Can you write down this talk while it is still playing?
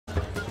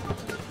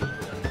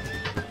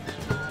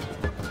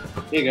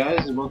Hey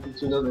guys, and welcome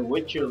to another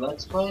Witcher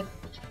Let's Play.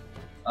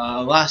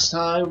 Last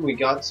time we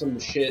got some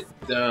shit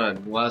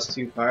done. The last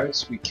two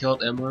parts, we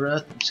killed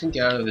Imlereth. I'm just gonna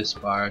get out of this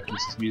bar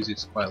because the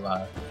music's quite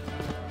loud.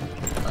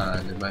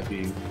 And it might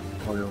be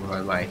going over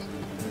my mic.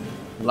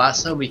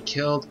 Last time we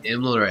killed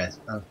Imlereth,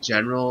 a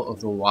general of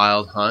the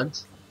Wild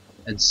Hunt,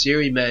 and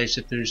Ciri managed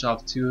to finish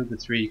off 2 of the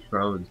 3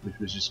 crones, which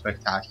was just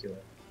spectacular.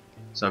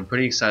 So I'm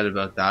pretty excited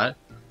about that.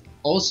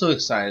 Also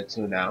excited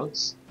to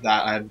announce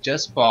that I've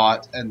just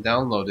bought and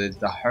downloaded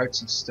the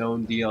Hearts of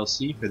Stone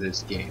DLC for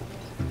this game.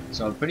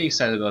 So I'm pretty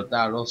excited about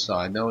that also.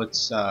 I know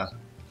it's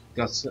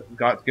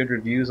got good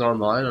reviews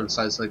online on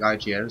sites like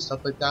IGN and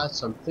stuff like that,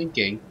 so I'm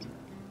thinking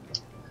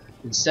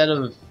instead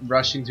of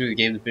rushing through the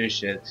game to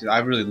finish it, because I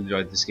really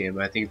enjoyed this game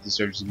and I think it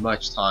deserves as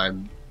much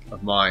time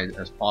of mine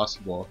as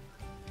possible,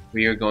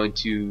 we are going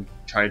to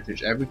try and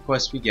finish every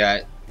quest we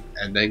get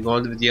and then go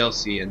into the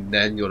DLC and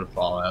then go to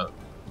Fallout.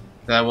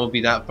 And I won't be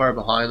that far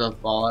behind on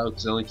Fallout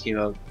because it only came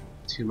out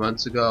 2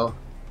 months ago,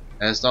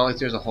 and it's not like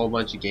there's a whole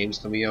bunch of games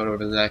coming out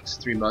over the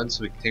next 3 months,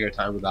 so we can take our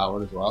time with that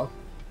one as well.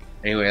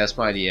 Anyway, that's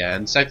my idea.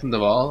 And second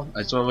of all,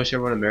 I just want to wish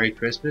everyone a Merry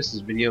Christmas.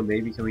 This video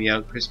may be coming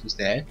out Christmas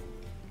Day.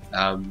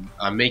 I'm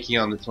making it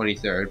on the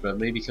 23rd, but it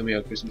may be coming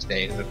out Christmas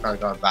Day because I've kind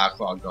of got a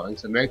backlog going.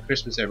 So Merry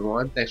Christmas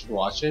everyone, thanks for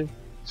watching,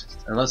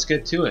 and let's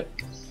get to it.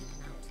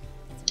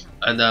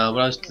 And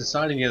what I was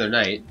deciding the other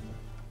night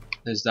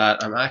is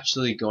that I'm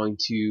actually going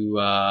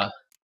to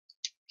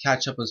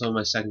catch up on some of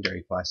my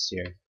secondary quests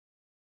here,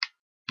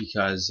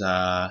 because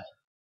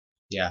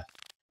yeah,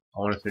 I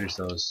want to finish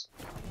those.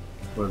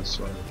 Go to the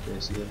store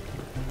basically.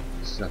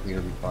 It's definitely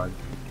gonna be fun.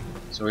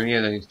 So we're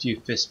gonna get a few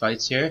fist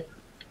fights here,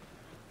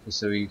 just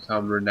so we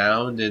become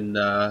renowned in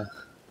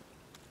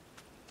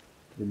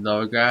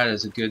Novigrad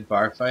as a good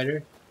bar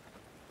fighter.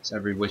 It's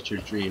every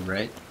Witcher's dream,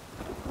 right?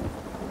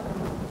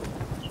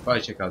 Should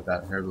probably check out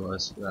that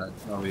herbalist.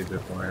 That'll be a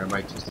bit boring. I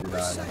might just do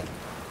that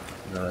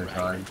another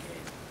time.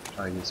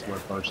 Try and get some more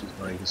potions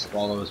going, because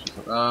swallows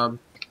become,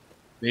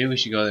 maybe we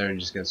should go there and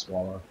just get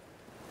swallow,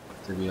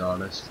 to be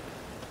honest.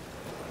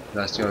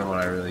 That's the only one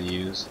I really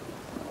use.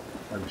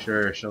 I'm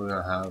sure she'll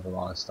gonna have a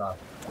lot of stuff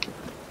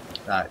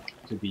that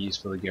could be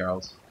useful to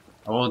Geralt.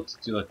 I won't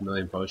do like a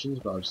million potions,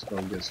 but I'll just go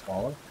and get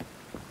swallow.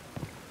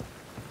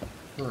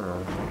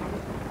 Oh.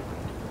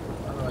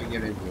 How do I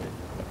get in here?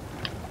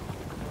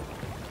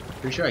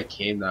 Pretty sure I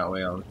came that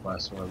way on the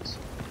quest once.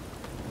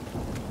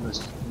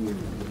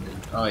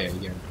 Oh yeah, you get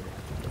in here.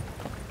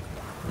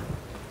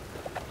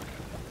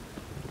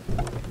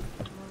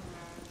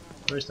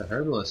 Where's the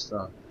herbalist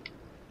stuff?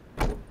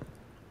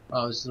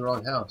 Oh, this is the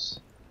wrong house.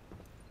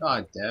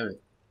 God damn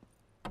it.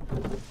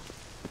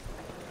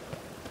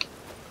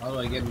 How do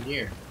I get in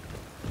here?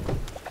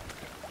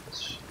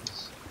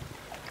 Jeez.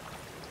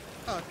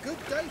 A good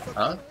day for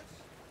huh?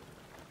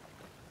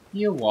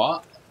 You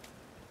what?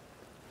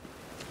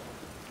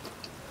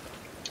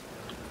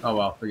 Oh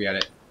well, forget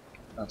it.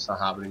 That's not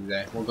happening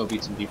today. We'll go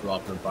beat some people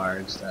up in a bar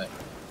instead.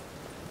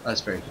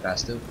 That's very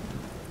festive.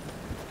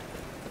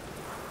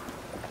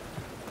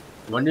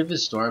 I wonder if the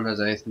storm has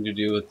anything to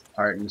do with the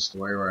part in the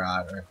story we're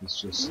at, or if it's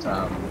just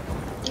a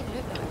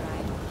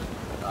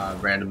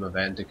random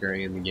event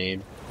occurring in the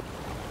game.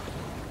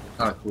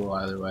 Kinda cool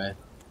either way.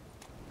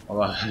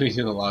 Although we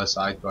do a lot of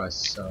side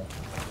quests, so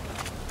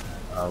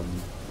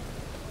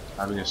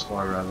having a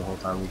storm around the whole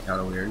time would be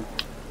kinda weird.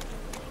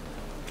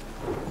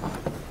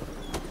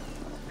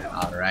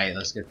 Alright,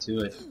 let's get to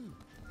it.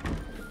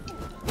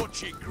 Who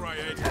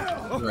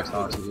do I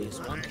talk to?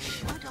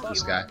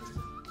 This guy.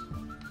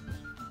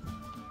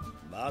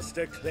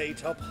 Master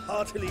Claytop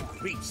heartily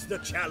greets the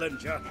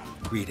challenger.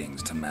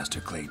 Greetings to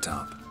Master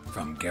Claytop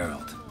from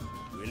Geralt.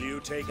 Will you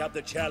take up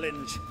the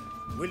challenge?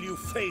 Will you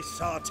face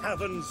our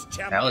tavern's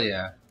champion? Hell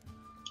yeah.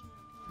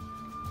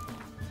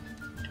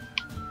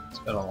 It's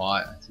been a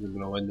lot. I think I'm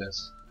gonna win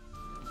this.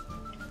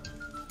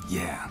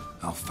 Yeah,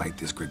 I'll fight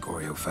this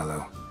Gregorio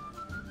fellow.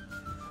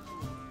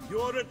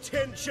 Your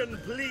attention,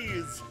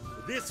 please.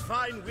 This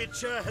fine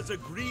Witcher has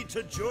agreed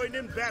to join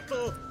in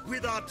battle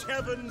with our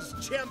tavern's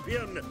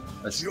champion,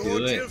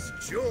 George's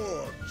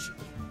George.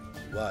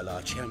 While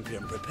our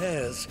champion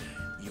prepares,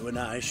 you and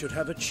I should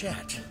have a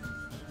chat.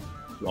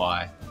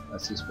 Why?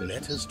 That's suspicious.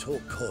 Let us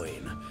talk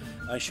coin.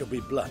 I shall be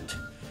blunt.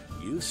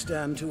 You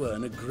stand to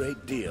earn a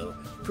great deal,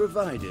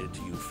 provided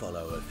you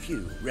follow a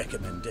few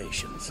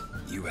recommendations.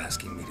 You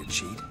asking me to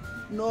cheat?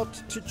 Not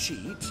to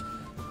cheat,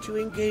 to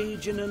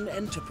engage in an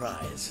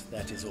enterprise,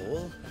 that is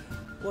all.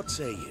 What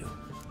say you?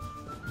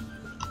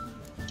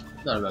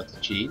 Not about to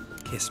cheat.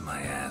 Kiss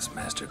my ass,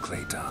 Master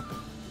Claytop.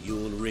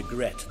 You'll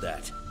regret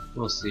that.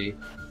 We'll see.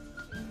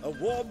 A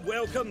warm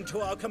welcome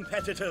to our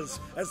competitors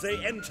as they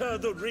enter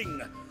the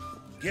ring.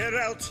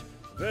 Geralt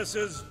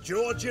versus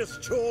George's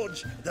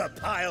George, the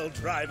pile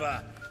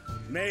driver.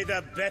 May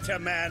the better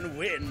man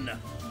win.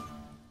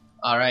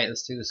 Alright,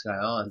 let's take this guy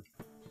on.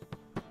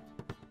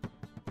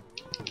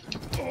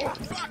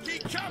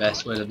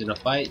 Best way to win a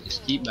fight,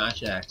 just keep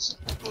match X.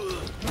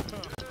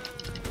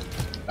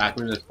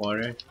 Backward in the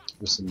corner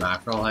with some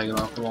mackerel hanging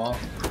off the wall.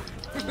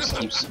 Just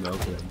keep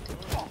smoking.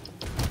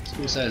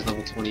 Suicide is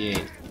level 28.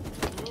 You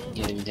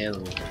can't even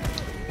handle it.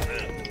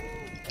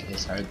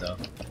 It's hard though.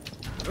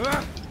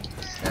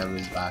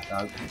 Stamina's back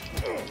up.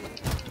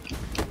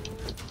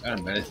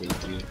 Gotta meditate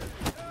too.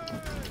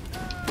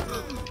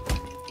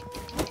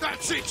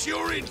 That's it,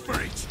 you're in for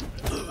it!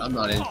 I'm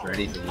not in for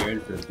anything, you're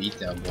in for a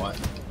beatdown, boy.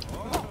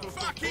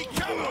 Fucking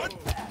come on!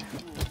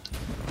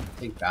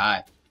 Take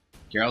that.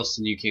 Geralt's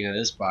the new king of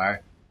this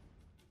bar.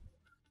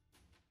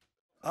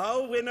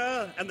 Our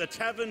winner and the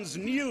tavern's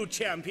new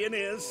champion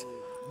is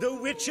the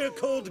Witcher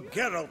called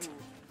Geralt.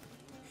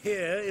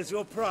 Here is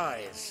your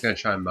prize. He's gonna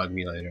try and mug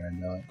me later, I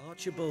know it.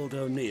 Archibald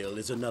O'Neill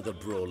is another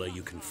brawler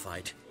you can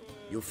fight.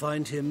 You'll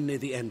find him near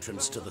the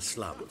entrance to the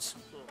slums.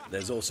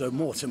 There's also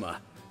Mortimer,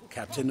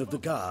 captain of the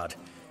guard.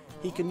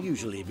 He can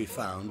usually be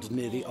found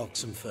near the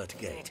Oxenfurt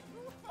Gate.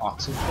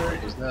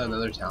 Oxenfurt? Isn't that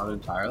another town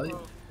entirely?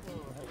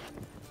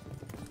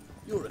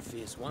 You're a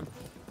fierce one,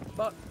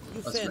 but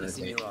you've Let's fairness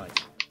in meditate. your eyes.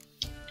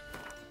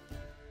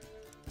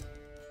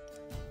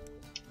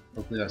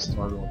 Hopefully that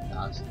storm won't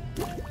pass.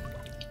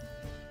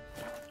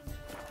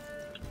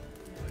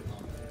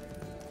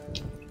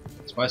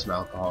 Let's buy some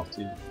alcohol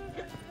too.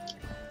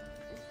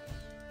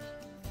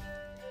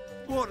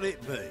 What'll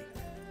it be?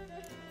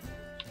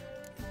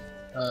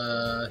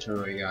 Show me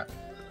what you got.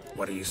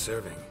 What are you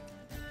serving?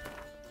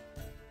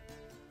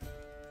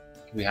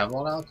 Can we have a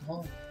lot of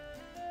alcohol?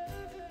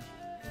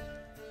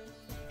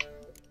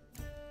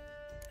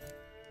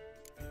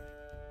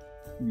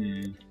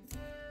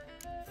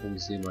 Doesn't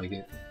seem like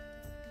it.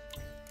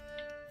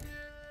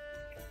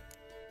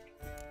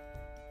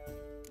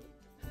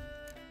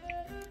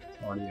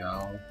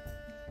 Owl.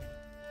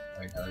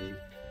 I got you.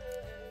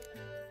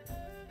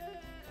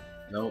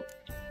 Nope.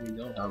 We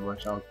don't have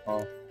much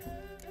alcohol.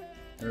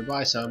 Better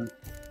buy some.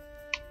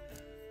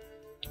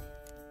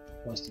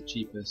 What's the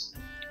cheapest?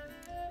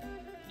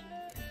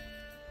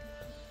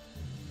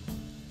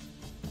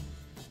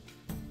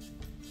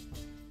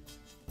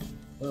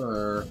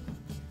 What?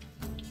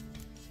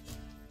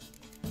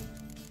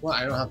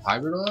 I don't have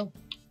hybrid oil?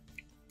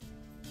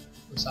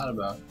 What's that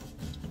about?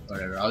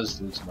 Whatever, I'll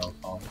just lose some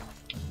alcohol.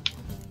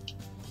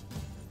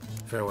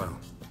 Farewell.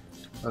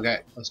 Okay,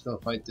 let's go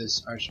fight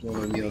this Archibald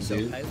O'Neill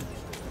dude.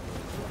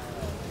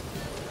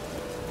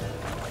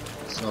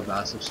 Still a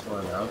massive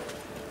storm out.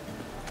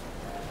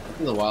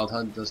 Hopefully the Wild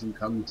Hunt doesn't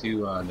come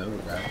to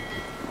Novigrad.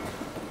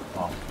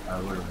 Oh,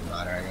 that wouldn't really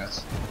matter, I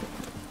guess.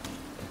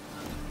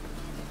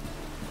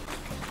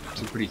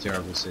 It's a pretty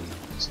terrible city.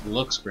 It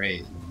looks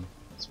great, and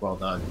it's well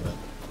done, but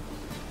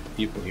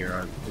people here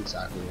aren't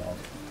exactly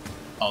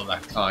all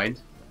that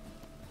kind.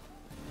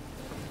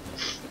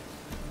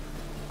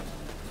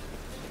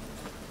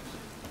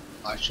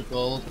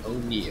 Archibald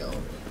O'Neill.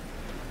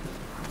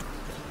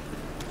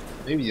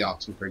 Maybe the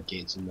Oxenford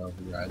Gate's in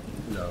Novigrad.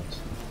 Who knows?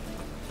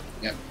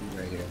 Yep, he's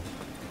right here.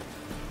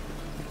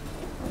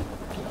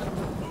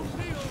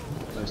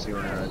 Let's see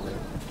where I right there.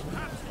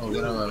 Oh,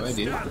 get out of my way,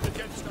 dude.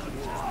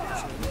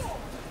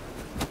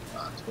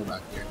 Let's go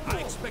back here. I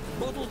expect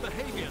model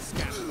behavior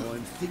scan.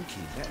 I'm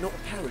thinking that not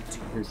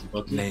parroting. Here's the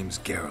bookie. Name's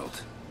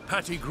Geralt.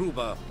 Patty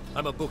Gruber,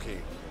 I'm a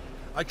bookie.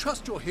 I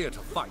trust you're here to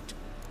fight.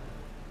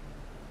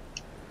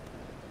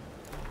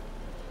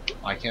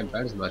 I can't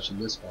bet as much in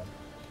this one.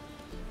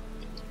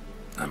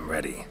 I'm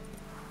ready.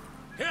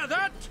 Hear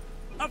that?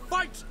 A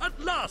fight at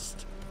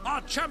last!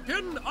 Our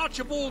champion,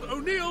 Archibald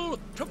O'Neill,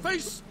 to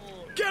face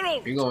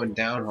Geralt! You're going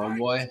down,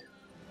 homeboy.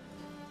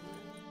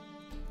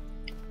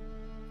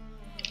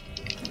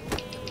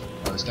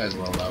 Oh, this guy's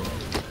low level.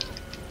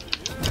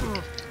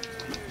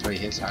 So he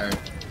hits hard.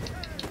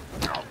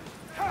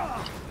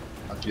 I'll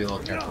be a little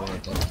careful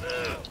with him.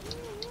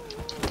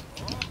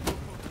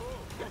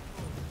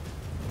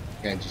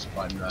 Can't just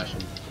button rush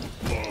him.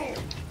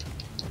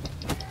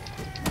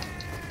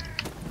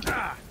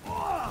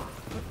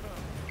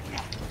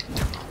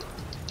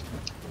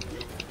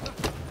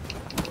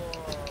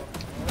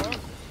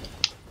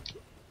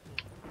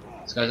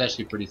 This guy's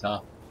actually pretty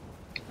tough.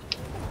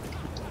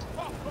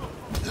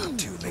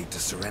 Too late to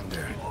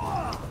surrender.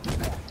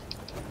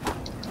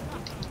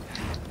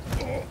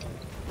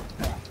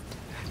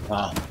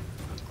 Wow.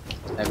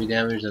 Heavy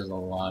damage does a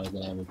lot of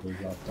damage when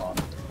you drop off.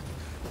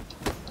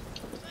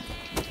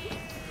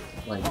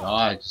 Oh my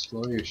god, just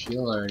lower your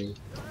shield already.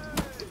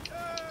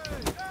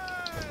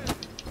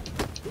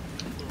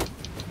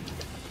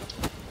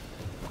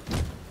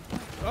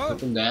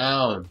 Put him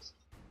down.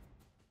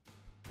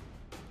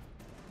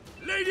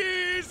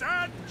 Ladies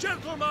and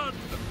gentlemen,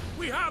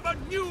 we have a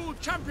new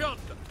champion!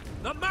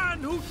 The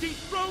man who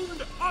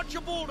dethroned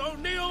Archibald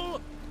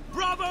O'Neill!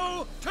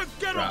 Bravo to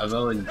Geralt!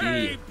 Bravo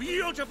indeed. A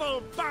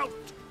beautiful bout!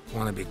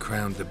 Want to be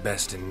crowned the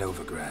best in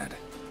Novigrad?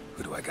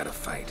 Who do I gotta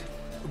fight?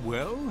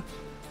 Well,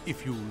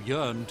 if you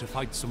yearn to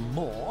fight some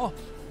more,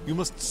 you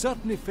must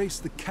certainly face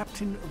the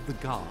captain of the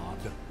guard.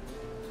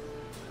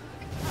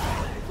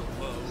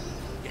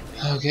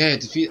 Okay,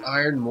 defeat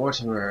Iron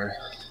Mortimer.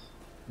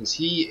 Is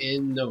he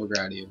in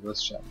Novigrad?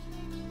 Let's check.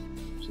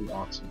 He's in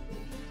Oxford.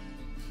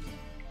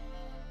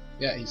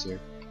 Yeah, he's here.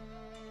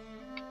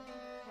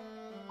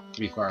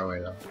 Pretty far away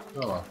though.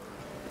 Oh well.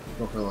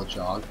 Go for a little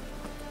jog.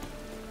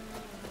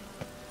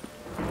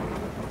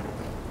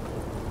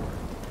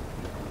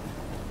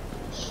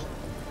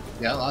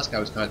 Yeah, that last guy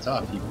was kind of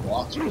tough. He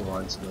blocks for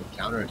once and like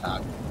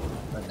counterattack.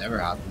 That never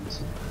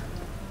happens.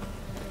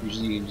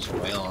 Usually you can just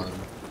wail on him.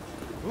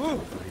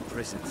 And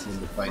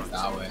to fight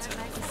that way.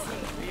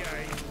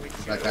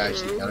 That guy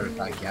actually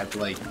counterattacked. You had to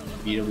like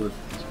beat him with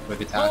quick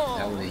attack and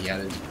then when he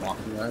had his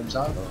blocking arms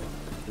out. And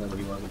then when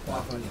he wanted to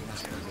block him.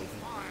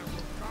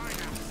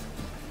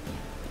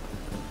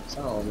 It's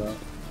not all though.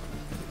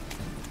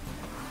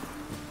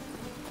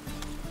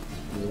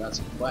 We got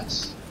some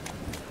quests.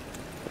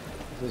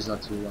 It's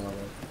not too long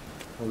though.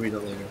 We'll read it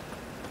later.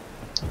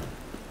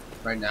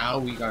 Right now,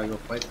 we gotta go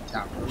fight the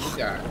captain of the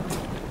guard.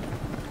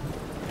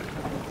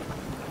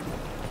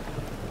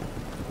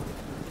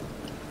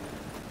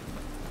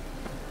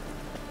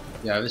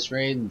 Yeah, this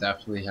rain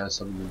definitely has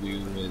something to do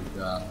with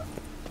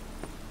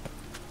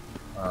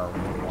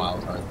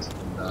Wild Hunt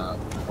and the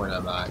point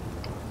I'm at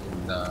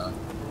in the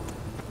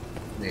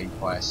main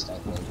quest, I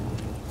think.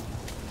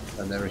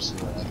 I've never seen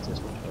it like this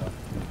before.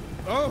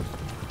 Oh!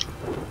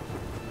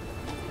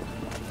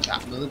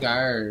 Captain of the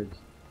guard.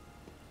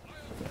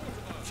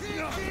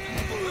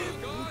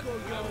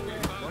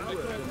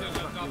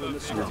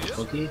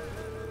 Cookie?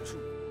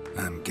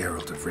 I'm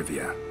Geralt of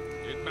Rivia.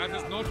 It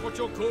matters not what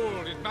you're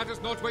called, it matters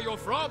not where you're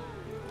from.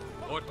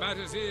 What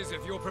matters is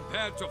if you're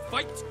prepared to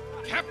fight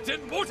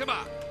Captain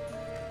Mortimer.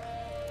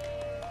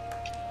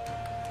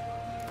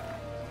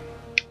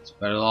 It's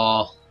better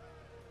all.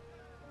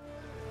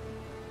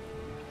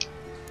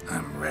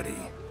 I'm ready.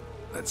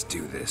 Let's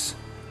do this.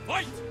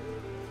 Fight!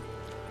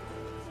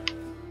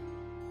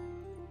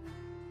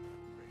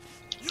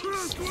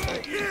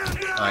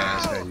 Oh yeah,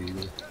 it's very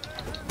easy.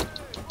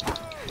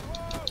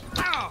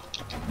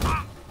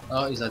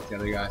 Oh, he's not the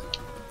other guy.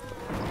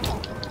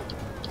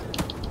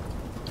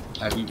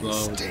 Heavy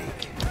blows.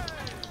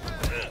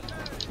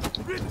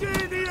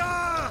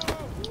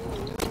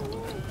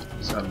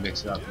 Just gotta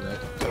mix it up a bit.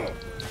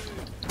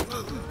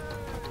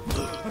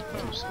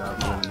 Just gotta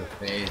put him in the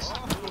face.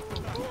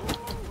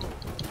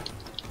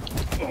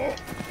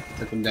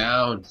 Took him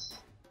down.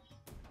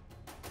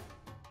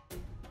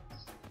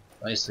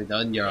 Nicely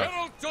done, Geralt.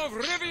 Geralt of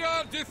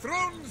Rivia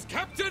dethrones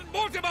Captain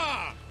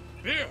Mortimer!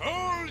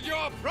 Behold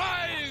your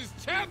prize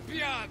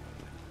champion!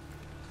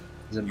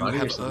 Is it You money or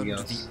have something earned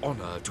else? the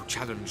honor to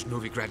challenge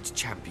Novigrad's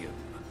champion,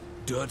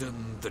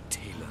 Durden the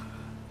Tailor.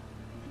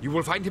 You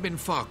will find him in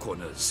Far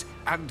Corners,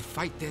 and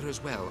fight there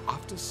as well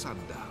after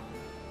sundown.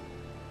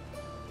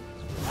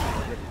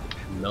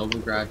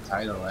 Novigrad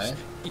title, eh?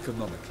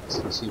 Economic.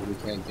 Let's see if we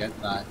can't get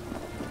that.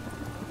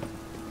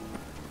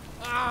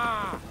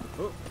 Ah!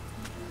 Oh.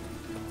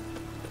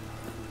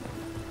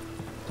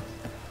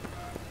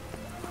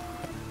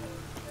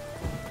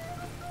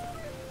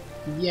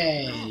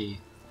 Yay!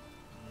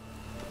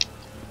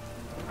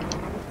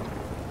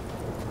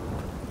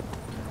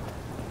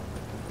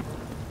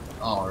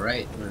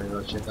 Alright, we're gonna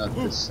go check out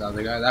this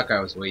other guy. That guy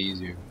was way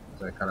easier.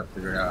 So I kind of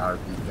figured out how to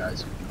beat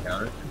guys who can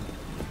counter.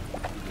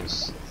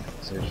 Just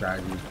same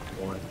strategy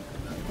before.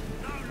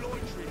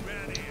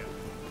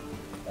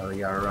 Now we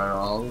gotta run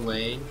all the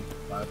way.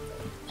 5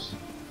 players.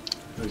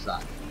 Where's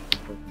that?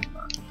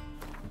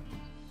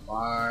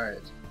 Far,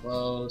 it's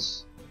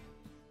close.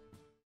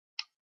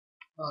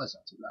 Oh, that's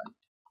not too bad.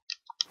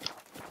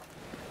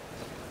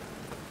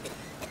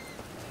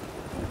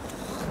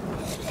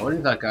 I wonder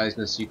if that guy's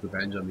gonna seek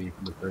revenge on me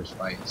from the first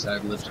fight. He said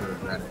I'd live to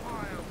regret it.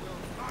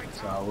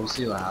 So we'll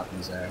see what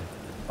happens there.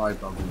 Probably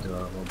bump into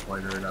him at one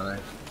point or another.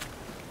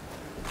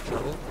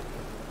 Trouble?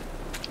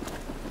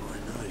 I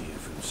know you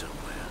from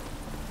somewhere.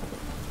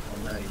 Oh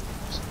no, you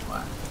just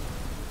flat.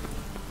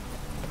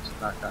 What's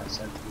that guy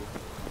said to you?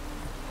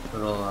 A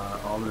little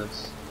ominous.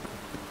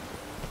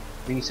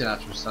 I think he said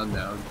after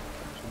sundown.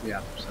 Should be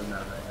after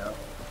sundown right now.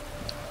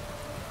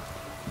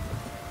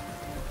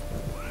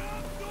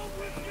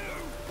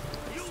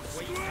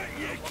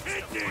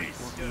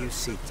 What do you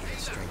seek, dear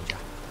stranger?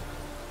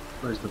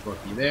 Where's the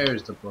bookie?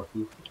 There's the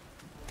bookie.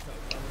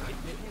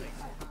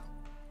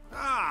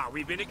 Ah,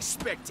 we've been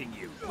expecting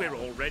you. We're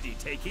already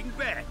taking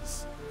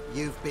bets.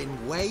 You've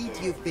been weighed,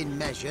 you've been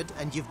measured,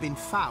 and you've been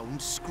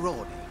found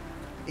scrawny.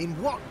 In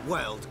what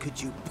world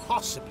could you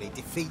possibly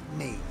defeat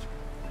me?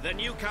 The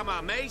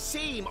newcomer may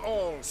seem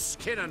all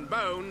skin and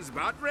bones,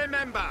 but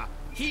remember,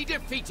 he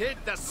defeated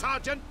the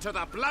sergeant to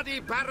the bloody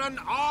Baron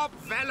of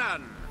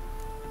Velen.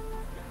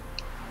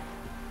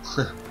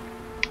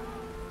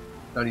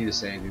 Don't need to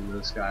say anything to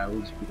this guy.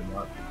 We'll just beat him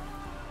up.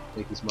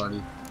 Take his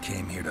money.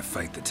 Came here to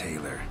fight the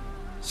tailor,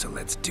 so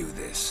let's do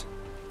this.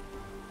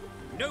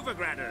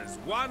 Novigraders,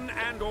 one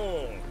and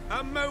all,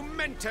 a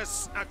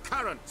momentous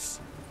occurrence.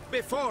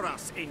 Before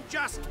us, in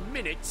just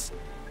minutes,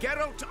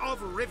 Geralt of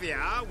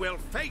Rivia will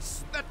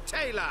face the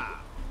tailor.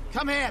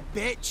 Come here,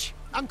 bitch!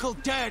 Uncle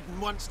Durden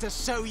wants to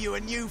sew you a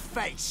new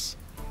face.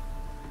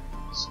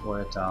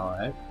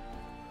 Squirtle, eh?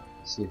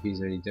 See if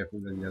he's any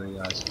different than the other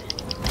guys.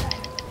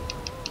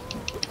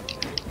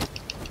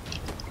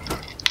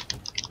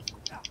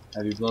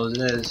 Heavy blows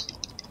it is.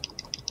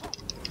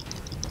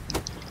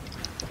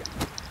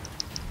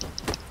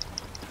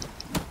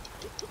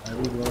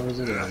 As long as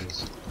it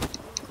is.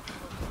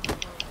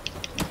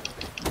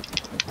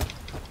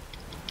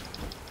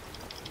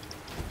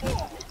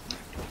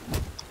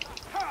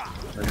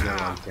 I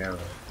get on camera.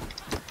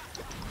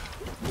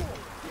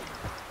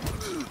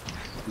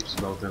 Keep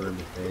smoking him in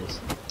the face.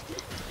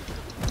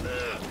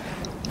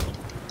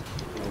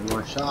 One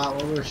more shot,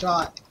 one more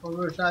shot, one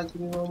more shot,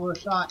 give me one more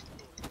shot.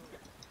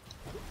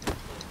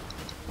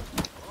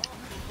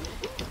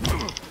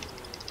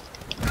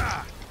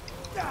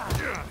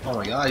 Oh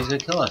my god, he's gonna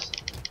kill us.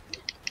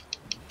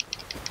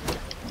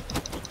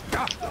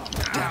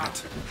 Damn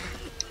it.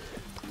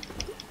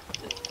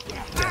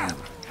 Damn.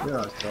 You're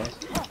not close.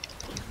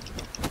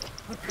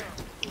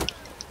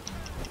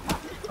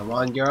 Come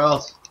on,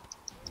 girls.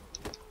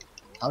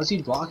 How is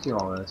he blocking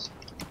all this?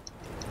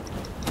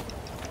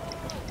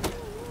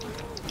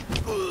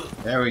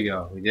 There we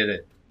go, we did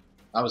it.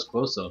 That was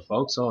close though,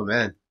 folks. Oh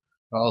man,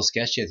 we're all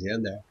sketchy at the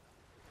end there.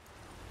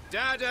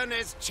 Durden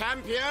is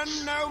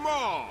champion no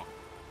more.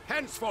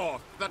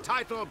 Henceforth, the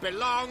title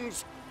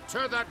belongs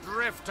to the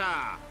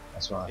Drifter.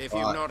 That's what I If thought.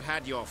 you've not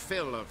had your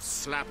fill of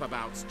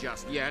slapabouts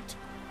just yet,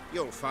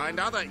 you'll find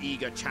other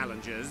eager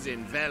challengers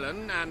in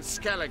Velen and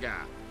Skellige.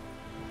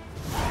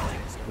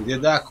 We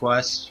did that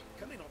quest.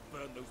 Can they not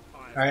burn those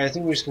pyres? Alright, I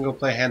think we're just gonna go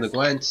play Hand of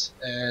Gwent,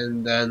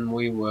 and then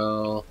we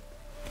will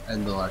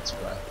end the Let's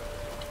Play.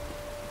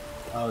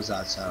 How was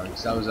that sound?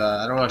 'Cause that was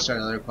I don't want to start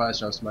another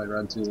quest, or else it might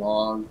run too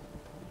long.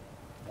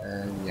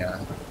 And yeah,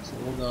 so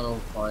we'll go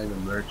find a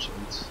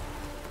merchant.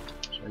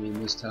 Should I be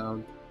in this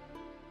town?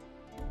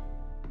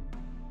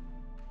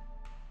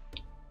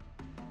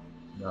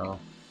 No.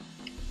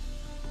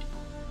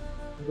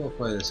 We'll go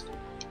play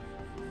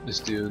this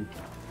dude.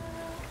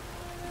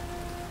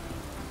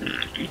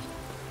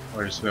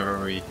 Or just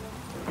whoever we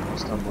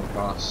stumble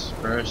across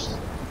first.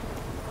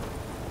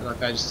 And that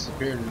guy just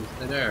disappeared into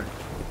thin air.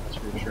 That's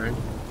reassuring.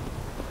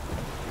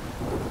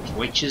 There's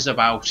witches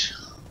about.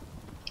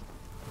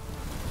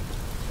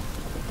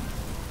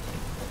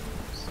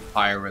 It's the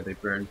fire where they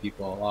burn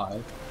people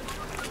alive.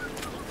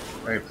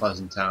 Very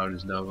pleasant town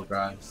is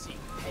Novigrad.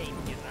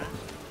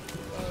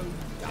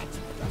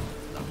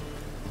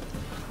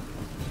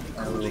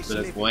 A little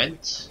bit of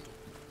Gwent.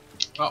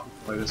 Oh,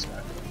 play this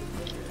guy.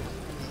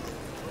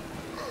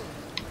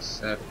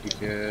 That'd be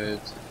good.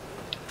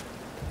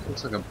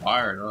 Looks like a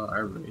bar, not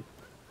armory.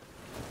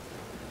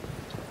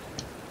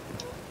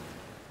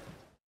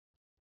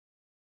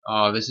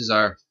 Oh, this is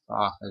our.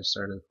 Ah, I just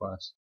started a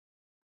quest.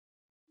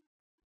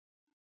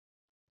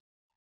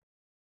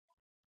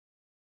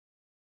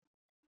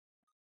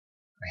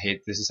 I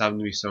hate this. Has happened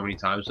to me so many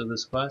times with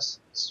this quest.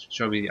 It's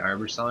show me the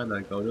armor sign,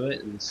 I go to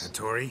it, and it's.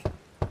 Tori,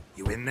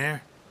 you in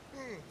there?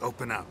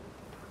 Open up.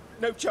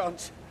 No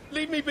chance.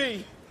 Leave me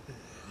be.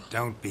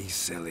 Don't be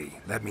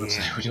silly. Let me Looks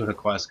in. like we're doing a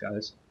quest,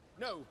 guys.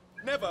 No,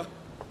 never.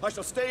 I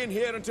shall stay in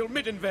here until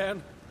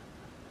Middenvern.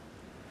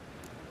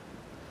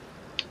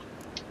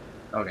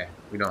 Okay,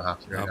 we don't have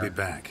to. Right I'll now. be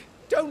back.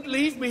 Don't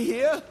leave me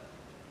here.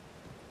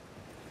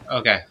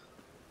 Okay.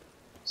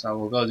 So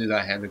we'll go do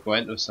that Hand of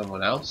Gwent with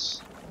someone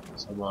else.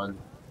 Someone.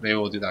 Maybe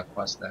we'll do that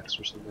quest next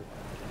or something.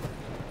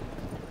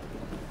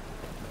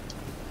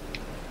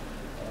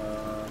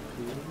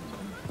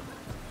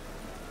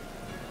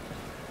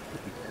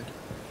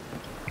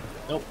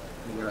 Nope.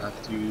 We're gonna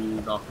have to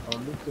knock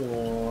on the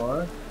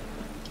door.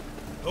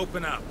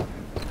 Open up.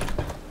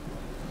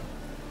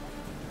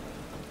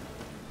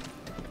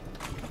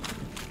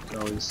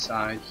 Go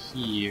inside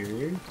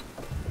here.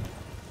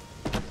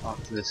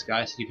 Talk to this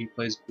guy, see if he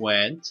plays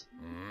Gwent.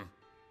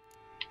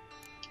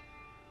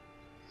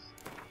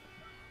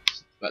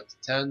 About to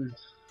 10.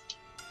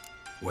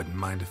 Wouldn't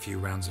mind a few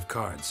rounds of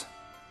cards.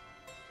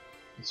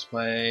 Let's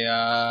play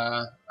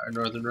our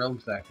Northern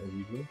Realms deck as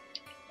usual.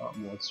 Not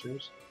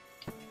monsters.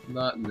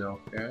 Not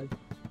Novigrad.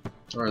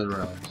 Northern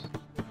Realms.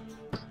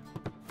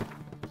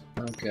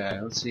 Okay,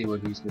 let's see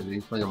what he's gonna do.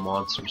 He's playing a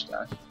monster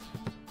stack.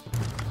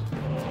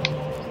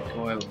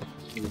 Go ahead,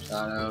 finish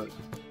that out.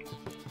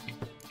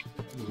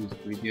 He's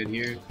pretty good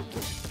here.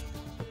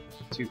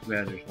 2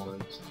 commanders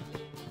ones.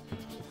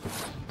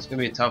 It's gonna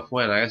be a tough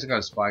win. I guess I got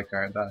a spy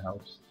card, that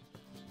helps.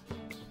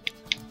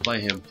 Play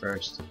him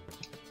first.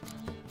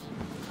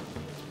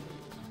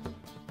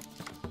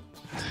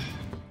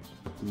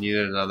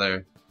 Needed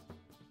another.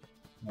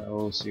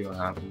 We'll see what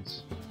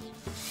happens.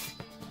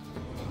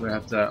 We're gonna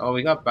have to. Oh,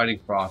 we got Biting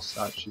Frost.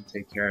 That should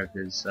take care of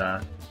his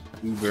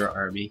Uber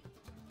army.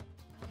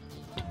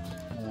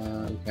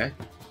 Okay.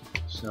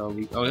 So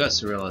we. Oh, we got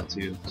Cirilla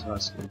too. So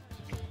that's good.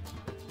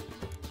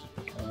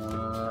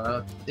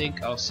 I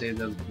think I'll save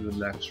them for the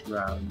next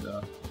round.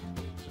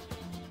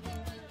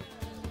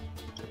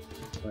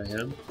 Play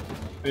him.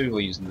 Maybe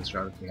we'll use him this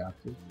round if we have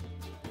to.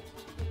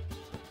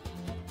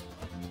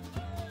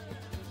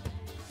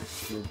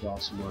 We'll draw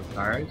some more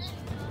cards.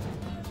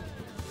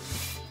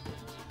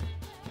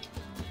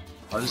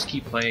 I'll just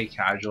keep playing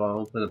casual. I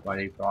won't play the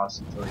Biting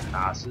Frost until he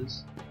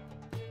passes.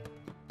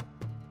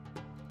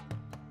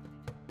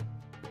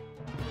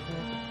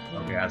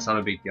 Okay, that's not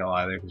a big deal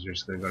either because we're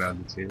just gonna go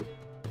down to 2.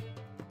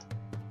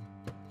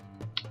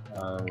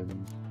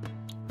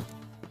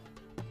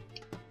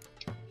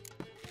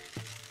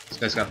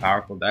 guy's got a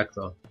powerful deck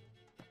though.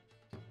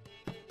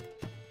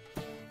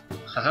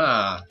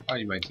 Haha, thought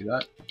you might do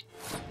that.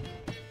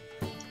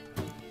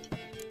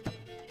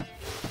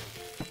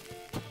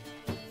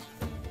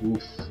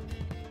 Oof.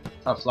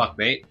 Tough luck,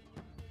 mate.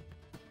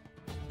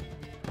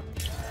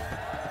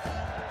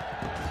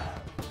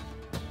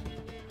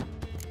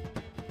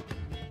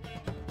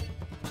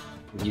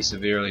 He's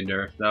severely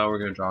nerfed. Now we're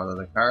going to draw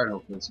another card.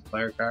 Hopefully it's a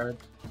player card.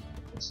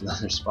 It's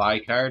another spy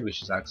card,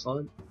 which is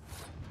excellent.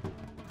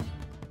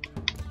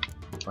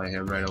 Play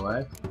him right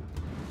away.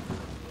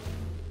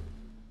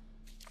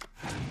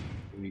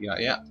 We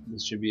got, yeah,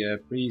 this should be a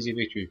pretty easy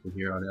victory from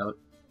here on out.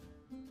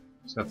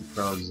 Just got the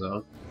Crones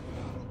though.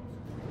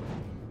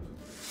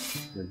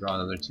 Gonna draw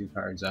another 2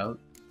 cards out.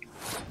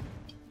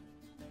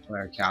 Play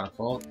our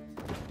Catapult.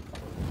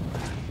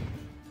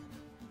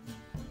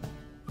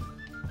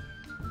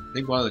 I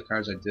think one of the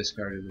cards I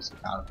discarded was a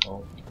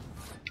Catapult.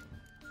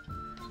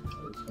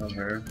 I'll play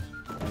her.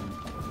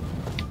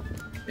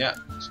 Yeah,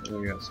 so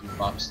we got some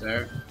buffs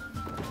there.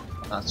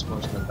 That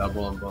score's gonna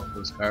double on both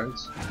those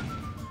cards.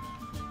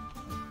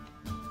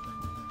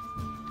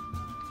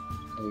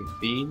 Play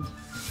Fiend.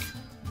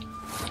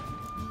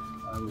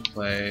 I will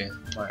play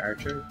my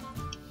Archer.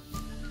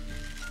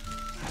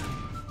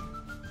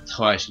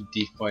 Oh, I should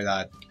decoy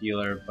that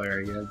healer player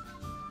again.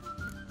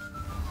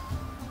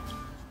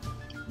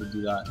 We'll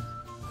do that.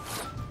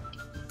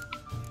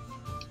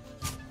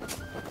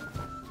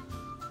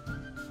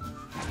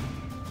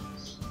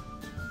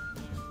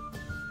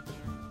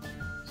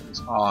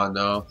 Oh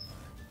no,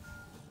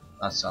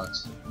 that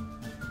sucks.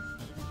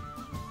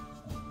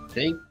 I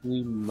think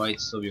we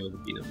might still be able to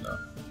beat him though.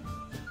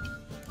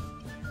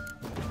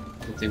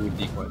 Good thing we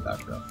decoyed that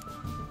bro.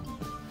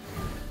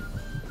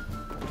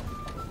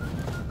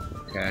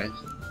 Okay,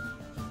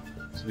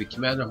 so we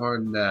Commander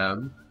Horn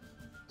them.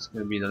 It's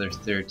gonna be another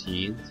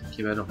 13.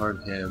 Commander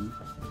Horn him.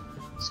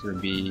 It's gonna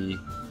be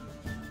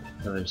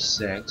another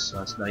 6. So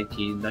that's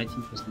 19.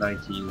 19 plus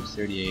 19 is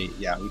 38.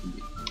 Yeah, we can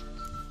beat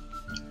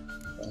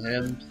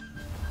him.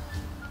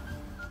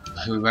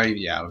 We might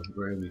even, yeah,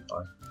 we're gonna be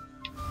fine.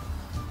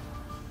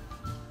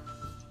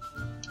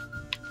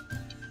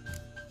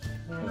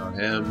 Play on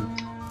him.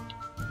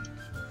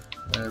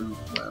 Play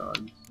on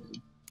him.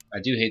 I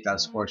do hate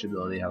that Scorch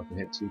ability, how to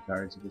hit 2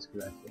 cards if it's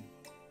correctly.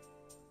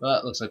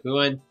 But looks like we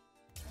win.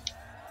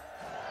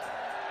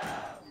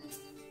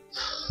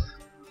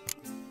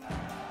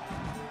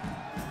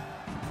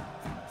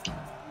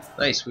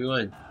 Nice, we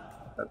win.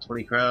 Got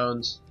 20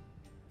 crowns.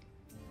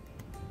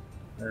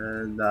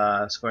 And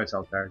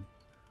Squirtle card.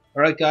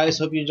 Alright guys,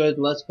 hope you enjoyed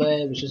the Let's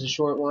Play. It was just a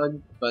short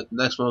one, but the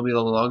next one will be a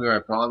little longer, I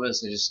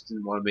promise. I just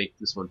didn't want to make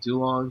this one too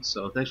long.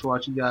 So thanks for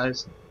watching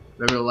guys.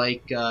 Remember to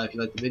like if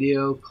you like the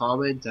video,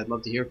 comment. I'd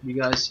love to hear from you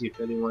guys, see if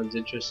anyone's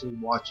interested in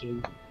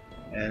watching.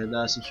 And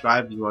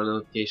subscribe if you want a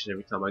notification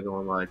every time I go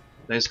online.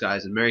 Thanks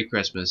guys, and Merry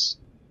Christmas.